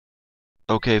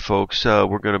Okay, folks,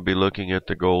 we're going to be looking at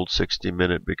the gold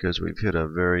 60-minute because we've hit a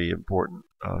very important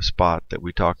spot that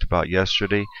we talked about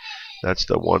yesterday. That's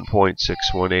the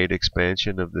 1.618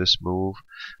 expansion of this move.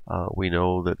 We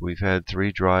know that we've had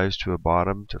 3 drives to a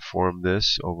bottom to form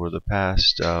this over the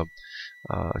past,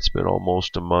 it's been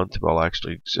almost a month, well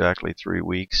actually exactly 3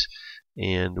 weeks.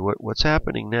 And what's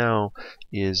happening now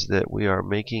is that we are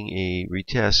making a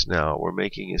retest now. We're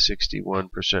making a 61%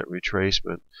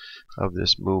 retracement of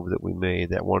this move that we made,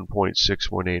 that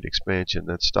 1.618 expansion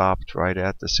that stopped right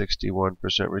at the 61%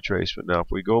 retracement. Now, if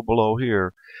we go below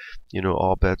here,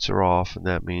 all bets are off, and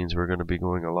that means we're going to be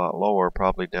going a lot lower,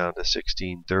 probably down to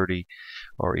 1630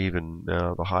 or even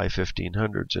the high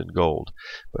 1500s in gold.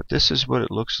 But this is what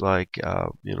it looks like,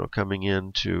 coming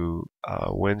into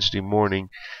Wednesday morning.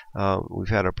 We've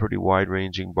had a pretty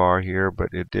wide-ranging bar here, but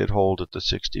it did hold at the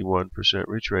 61%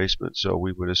 retracement, so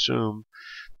we would assume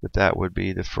that would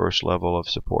be the first level of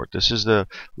support. This is the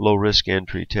low risk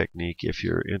entry technique if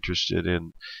you're interested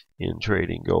in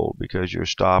trading gold, because your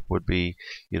stop would be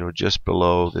just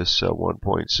below this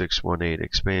 1.618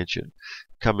 expansion.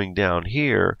 Coming down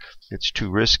here, it's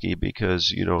too risky because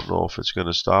you don't know if it's going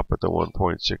to stop at the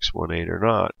 1.618 or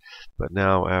not. But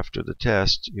now after the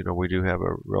test, we do have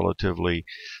a relatively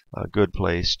good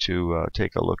place to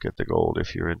take a look at the gold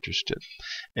if you're interested.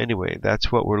 Anyway,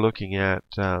 that's what we're looking at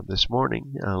this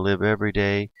morning. Live every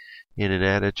day in an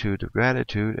attitude of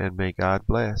gratitude, and may God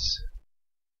bless.